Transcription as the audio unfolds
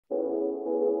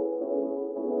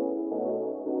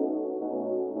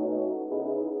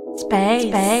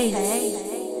Space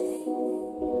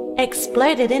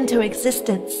exploded into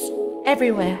existence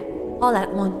everywhere, all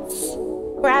at once.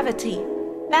 Gravity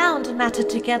bound matter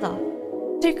together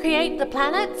to create the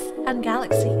planets and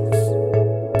galaxies.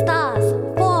 Stars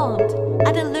formed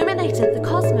and illuminated the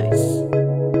cosmos.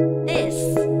 This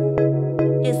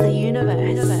is the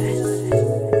universe.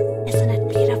 Isn't it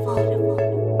beautiful?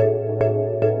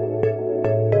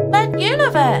 But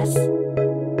universe!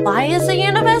 Why is the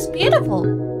universe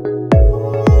beautiful?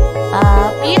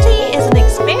 Beauty is an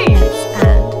experience,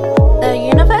 and the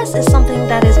universe is something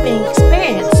that is being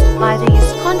experienced by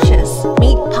these conscious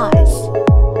meat pies.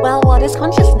 Well, what is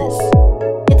consciousness?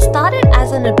 It started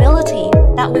as an ability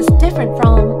that was different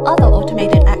from other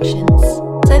automated actions.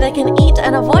 So they can eat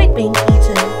and avoid being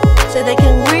eaten. So they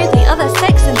can woo the other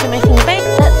sex into making a baby.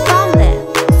 But somewhere,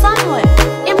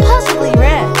 impossibly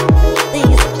rare,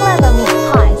 these clever meat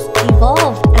pies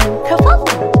evolved and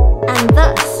kerfuffled. And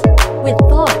thus, with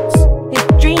thoughts, with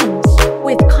dreams,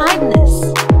 with kindness,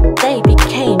 they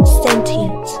became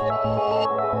sentient.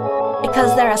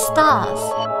 Because there are stars,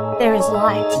 there is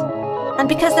light. And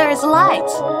because there is light,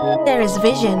 there is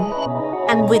vision.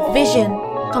 And with vision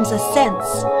comes a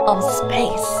sense of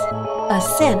space, a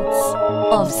sense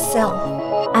of self.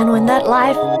 And when that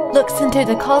life looks into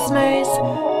the cosmos,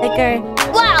 they go,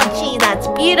 wow, gee, that's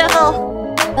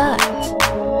beautiful. But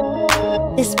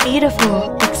this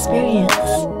beautiful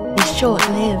experience is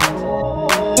short-lived.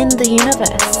 In the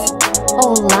universe,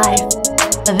 all life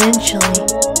eventually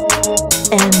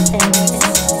ends.